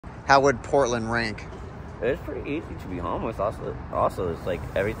how would Portland rank? It's pretty easy to be homeless. Also, it's like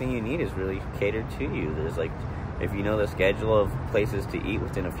everything you need is really catered to you. There's like, if you know the schedule of places to eat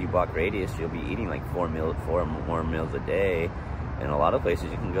within a few block radius, you'll be eating like four more meals a day. And a lot of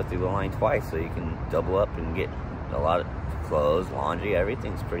places you can go through the line twice, so you can double up and get a lot of clothes, laundry,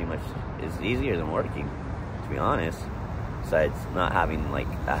 everything's pretty much is easier than working, to be honest. Besides not having like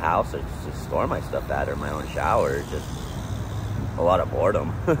a house to store my stuff at or my own shower, just a lot of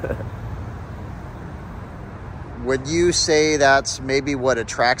boredom. Would you say that's maybe what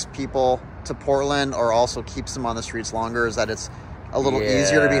attracts people to Portland or also keeps them on the streets longer, is that it's a little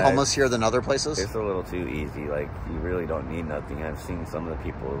easier to be homeless here than other places? It's a little too easy. Like, you really don't need nothing. I've seen some of the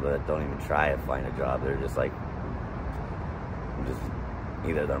people that don't even try to find a job. They're just like,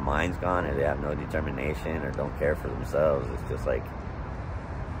 either their mind's gone or they have no determination or don't care for themselves. It's just like,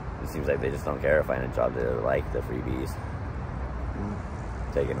 it seems like they just don't care to find a job. They like the freebies.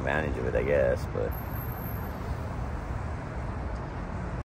 Taking advantage of it, I guess, but